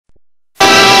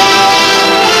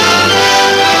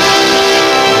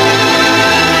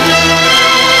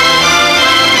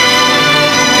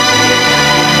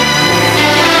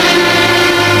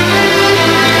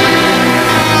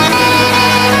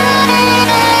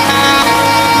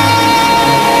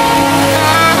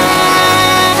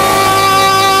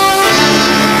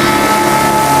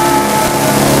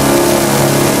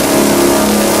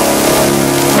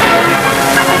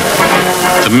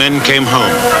men came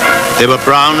home. They were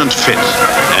brown and fit,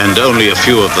 and only a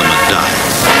few of them had died.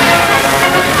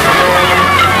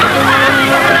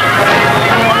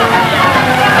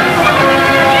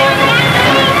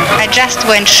 I just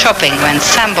went shopping when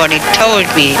somebody told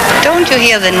me, "Don't you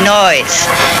hear the noise?"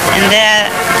 And there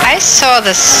I saw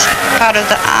this part of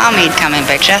the army coming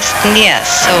back just near,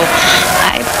 so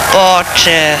I bought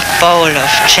a bowl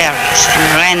of cherries and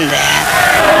ran there.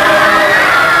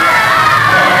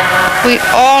 We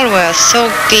all were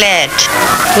so glad.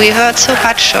 We heard so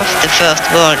much of the First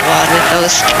World War with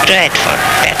those dreadful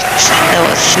battles and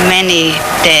those many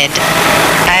dead.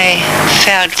 I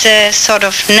felt a sort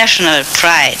of national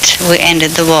pride. We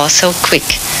ended the war so quick.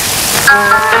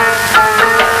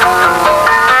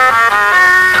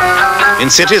 In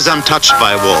cities untouched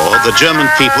by war, the German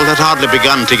people had hardly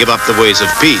begun to give up the ways of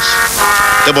peace.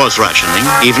 There was rationing,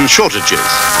 even shortages.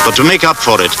 But to make up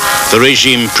for it, the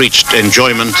regime preached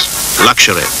enjoyment,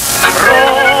 luxury.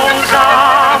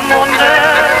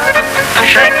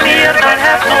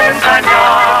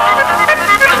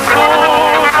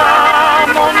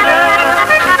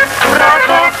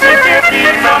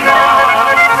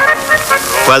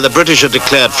 While the British had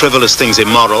declared frivolous things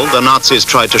immoral, the Nazis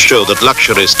tried to show that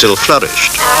luxury still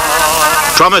flourished.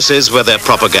 Promises were their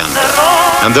propaganda,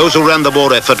 and those who ran the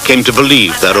war effort came to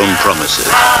believe their own promises.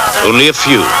 Only a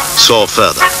few saw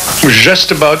further.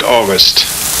 Just about August,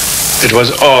 it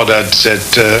was ordered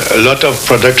that a lot of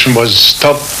production was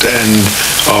stopped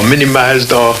or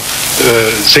minimized or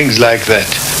things like that.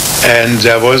 And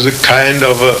there was a kind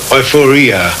of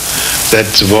euphoria that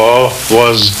the war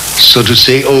was, so to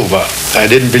say, over. I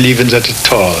didn't believe in that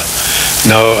at all.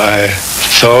 No, I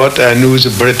thought I knew the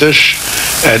British,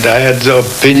 and I had the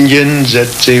opinion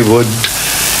that they would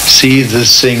see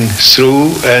this thing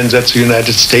through and that the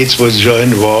United States would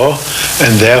join war,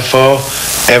 and therefore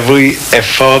every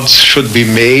effort should be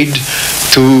made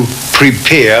to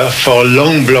prepare for a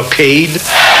long blockade.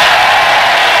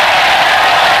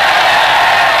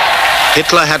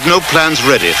 Hitler had no plans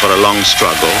ready for a long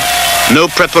struggle, no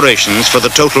preparations for the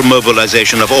total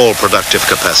mobilization of all productive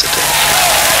capacity.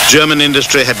 German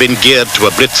industry had been geared to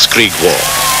a blitzkrieg war.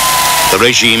 The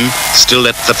regime still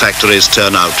let the factories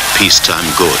turn out peacetime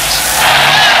goods.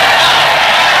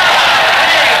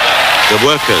 The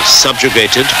workers,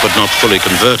 subjugated but not fully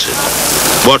converted,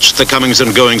 watched the comings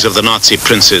and goings of the Nazi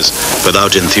princes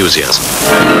without enthusiasm.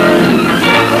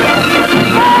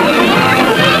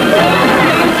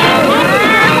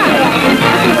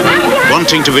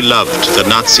 Wanting to be loved, the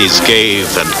Nazis gave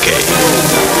and gave.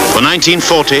 For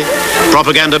 1940,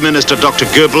 propaganda minister Dr.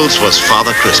 Goebbels was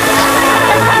Father Christmas.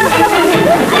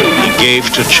 He gave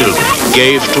to children, he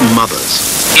gave to mothers.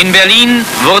 In Berlin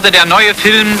wurde der neue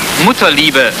Film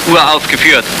Mutterliebe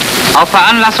uraufgeführt. Auf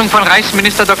Veranlassung von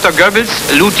Reichsminister Dr. Goebbels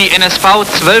lud die NSV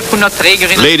 1200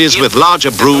 Trägerinnen. Ladies with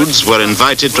larger broods were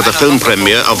invited to the film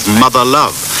premiere of Mother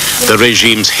Love, the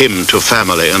regime's hymn to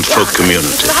family and folk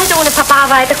community. Weiter ohne Papa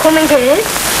weiterkommen, gell?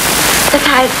 Das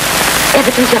heißt,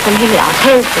 wird uns ja vom Himmel aus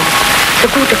helfen, so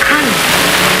gut er kann.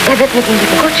 Wird mit ihm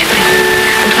über Gott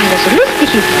sprechen. Und weil so lustig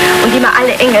ist und immer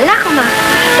alle Engel lachen macht,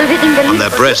 wird ihm on their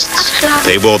breasts,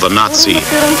 they wore the Nazi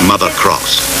Mother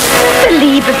Cross.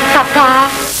 Liebe Papa.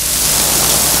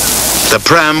 The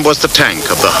pram was the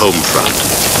tank of the home front.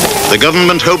 The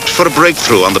government hoped for a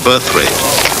breakthrough on the birth rate.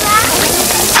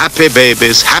 Happy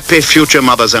babies, happy future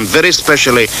mothers, and very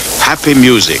specially, happy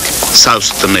music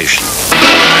soused the nation.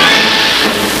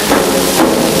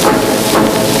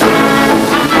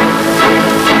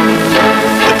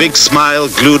 The big smile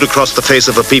glued across the face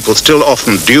of a people still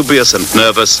often dubious and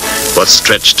nervous was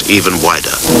stretched even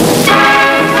wider.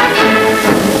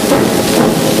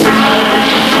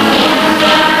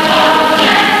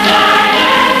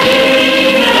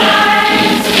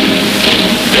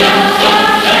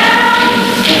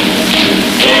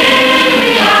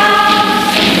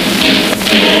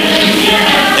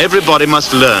 Everybody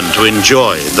must learn to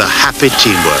enjoy the happy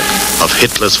teamwork of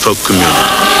Hitler's folk community.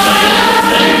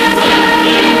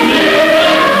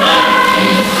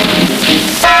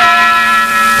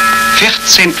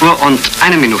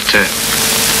 14:01.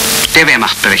 Der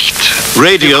Wehrmachtbericht.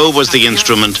 Radio was the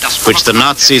instrument which the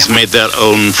Nazis made their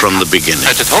own from the beginning.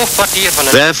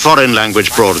 Their foreign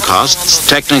language broadcasts,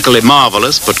 technically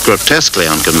marvelous but grotesquely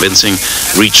unconvincing,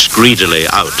 reached greedily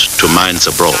out to minds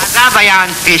abroad.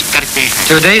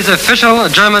 Today's official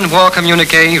German war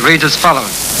communique reads as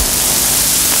follows.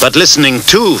 But listening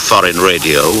to foreign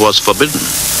radio was forbidden.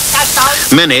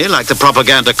 Many, like the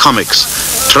propaganda comics,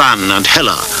 Tran and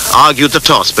Heller, argued the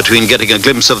toss between getting a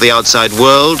glimpse of the outside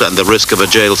world and the risk of a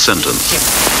jail sentence.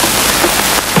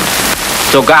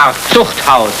 Sogar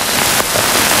Zuchthaus.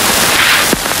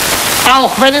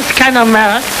 Auch wenn es keiner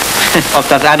merkt? Ob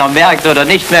das einer merkt oder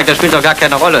nicht merkt, das spielt doch gar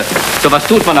keine Rolle. So was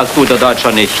tut man als guter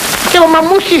Deutscher nicht. Ja, aber man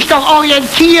muss sich doch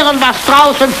orientieren, was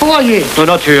draußen vorgeht. So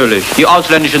natürlich. Die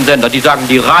ausländischen Sender, die sagen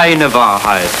die reine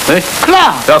Wahrheit. Nicht?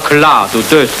 Klar. Ja klar, du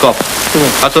Döskopf.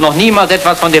 Hast du noch niemals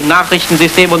etwas von dem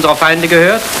Nachrichtensystem unserer Feinde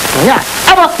gehört? Ja,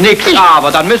 aber... Nix,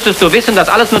 aber dann müsstest du wissen, dass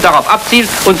alles nur darauf abzielt,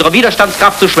 unsere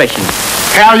Widerstandskraft zu schwächen.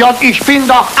 Herr J., ich bin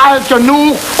doch alt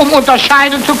genug, um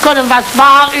unterscheiden zu können, was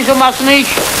wahr ist und was nicht.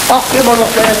 Ach, immer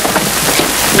noch Geld.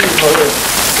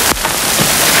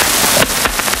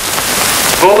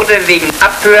 Wurde wegen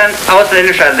Abhörens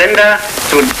ausländischer Sender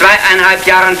zu 2,5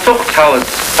 Jahren Zuchthaus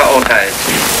verurteilt.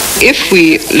 If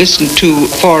we listened to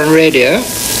foreign radio,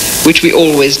 which we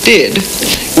always did,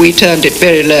 we turned it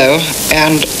very low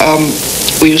and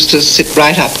we used to sit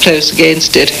right up close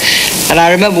against it. And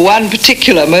I remember one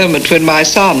particular moment when my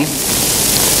son,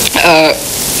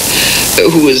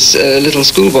 who was a little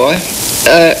schoolboy,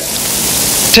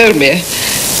 told me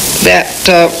that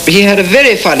he had a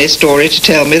very funny story to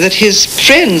tell me, that his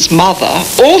friend's mother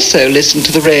also listened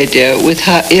to the radio with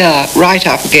her ear right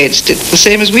up against it, the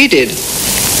same as we did.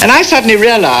 And I suddenly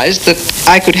realized that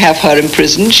I could have her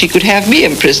imprisoned, she could have me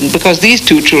imprisoned, because these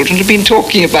two children had been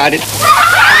talking about it.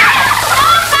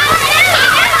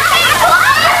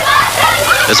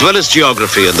 As well as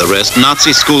geography and the rest,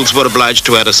 Nazi schools were obliged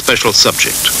to add a special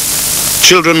subject.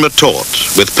 Children were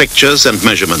taught, with pictures and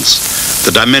measurements,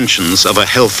 the dimensions of a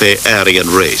healthy Aryan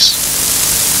race.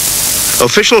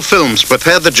 Official films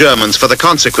prepared the Germans for the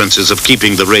consequences of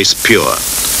keeping the race pure.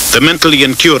 The mentally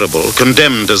incurable,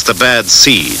 condemned as the bad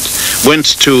seed,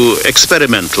 went to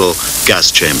experimental gas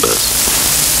chambers.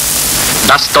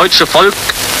 Das deutsche Volk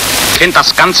kennt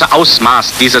das ganze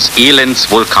Ausmaß dieses Elends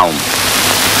wohl kaum.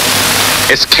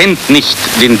 Es kennt nicht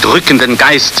den drückenden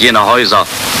Geist jener Häuser,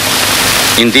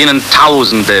 in denen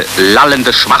Tausende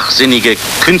lallende Schwachsinnige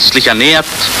künstlich ernährt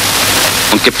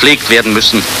und gepflegt werden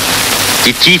müssen,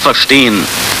 die tiefer stehen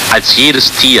als jedes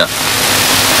Tier.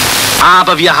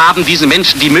 Aber wir haben diesen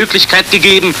Menschen die Möglichkeit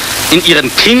gegeben, in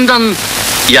ihren Kindern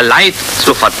ihr Leid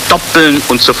zu verdoppeln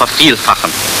und zu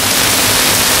vervielfachen.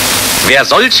 Wer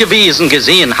solche Wesen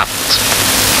gesehen hat,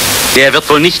 der wird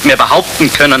wohl nicht mehr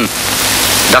behaupten können,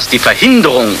 dass die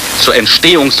Verhinderung zur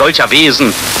Entstehung solcher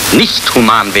Wesen nicht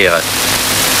human wäre.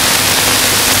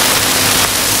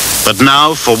 But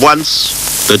now, for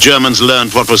once, the Germans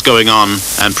learned what was going on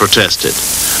and protested.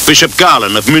 Bishop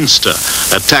Galen of Münster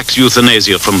attacked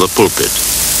euthanasia from the pulpit.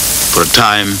 For a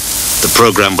time, the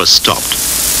program was stopped.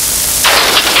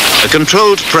 A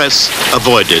controlled press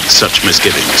avoided such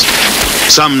misgivings.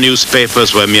 Some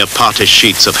newspapers were mere party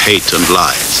sheets of hate and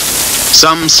lies.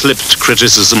 Some slipped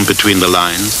criticism between the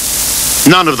lines.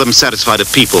 None of them satisfied a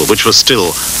people which was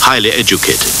still highly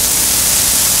educated.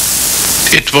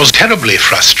 It was terribly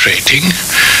frustrating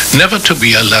never to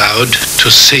be allowed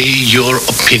to say your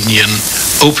opinion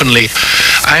openly.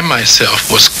 I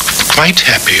myself was quite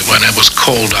happy when I was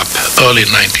called up early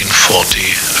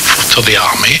 1940 to the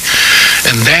army,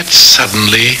 and that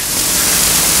suddenly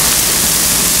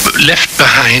left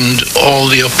behind all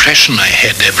the oppression I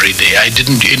had every day. I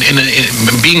didn't,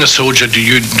 being a soldier,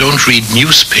 you don't read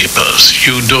newspapers,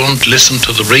 you don't listen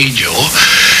to the radio,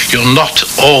 you're not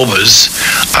always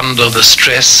under the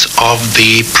stress of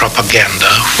the propaganda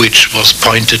which was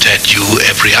pointed at you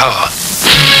every hour.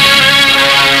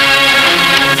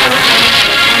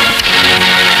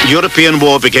 European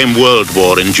war became World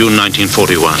War in June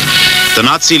 1941. The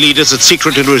Nazi leaders had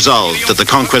secretly resolved that the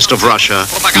conquest of Russia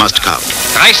must come.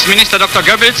 Reichsminister Dr.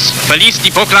 Goebbels verließ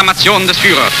die Proklamation des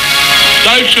Führers.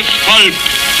 Deutsches Volk,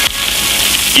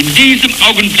 in diesem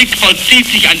Augenblick vollzieht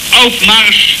sich ein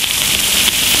Aufmarsch,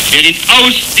 der den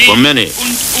Ausdehn For many,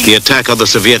 the attack of the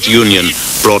Soviet Union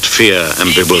brought fear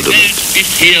and bewilderment.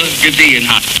 bisher gesehen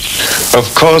hat.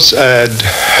 Of course, I had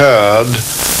heard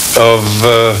of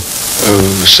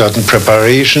certain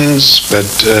preparations, but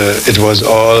it was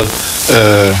all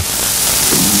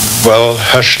well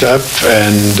hushed up,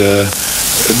 and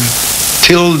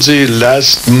till the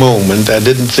last moment I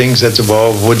didn't think that the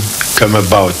war would come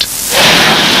about.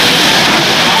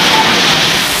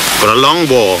 For a long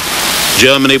war,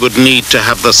 Germany would need to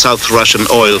have the South Russian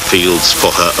oil fields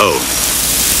for her own.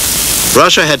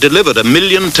 Russia had delivered 1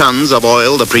 million tons of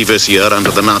oil the previous year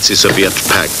under the Nazi-Soviet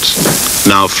pact,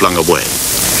 now flung away.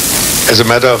 As a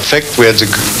matter of fact, we had the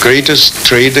greatest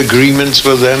trade agreements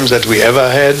with them that we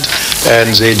ever had,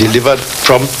 and they delivered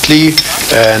promptly,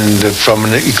 and from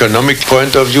an economic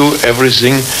point of view,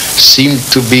 everything seemed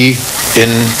to be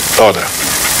in order.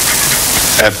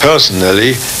 I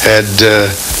personally had,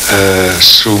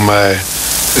 through my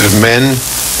men,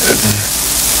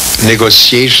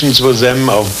 negotiations with them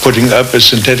of putting up a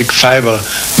synthetic fiber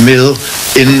mill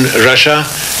in Russia,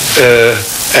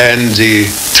 and the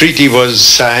treaty was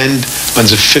signed on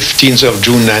the 15th of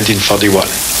June 1941.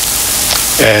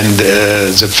 And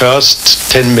the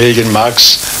first 10 million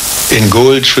marks in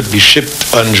gold should be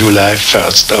shipped on July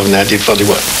 1st of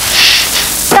 1941.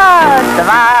 Das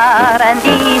waren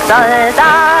die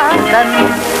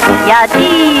Soldaten, ja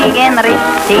die gehen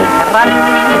richtig ran.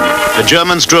 The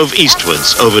Germans drove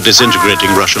eastwards over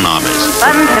disintegrating Russian armies.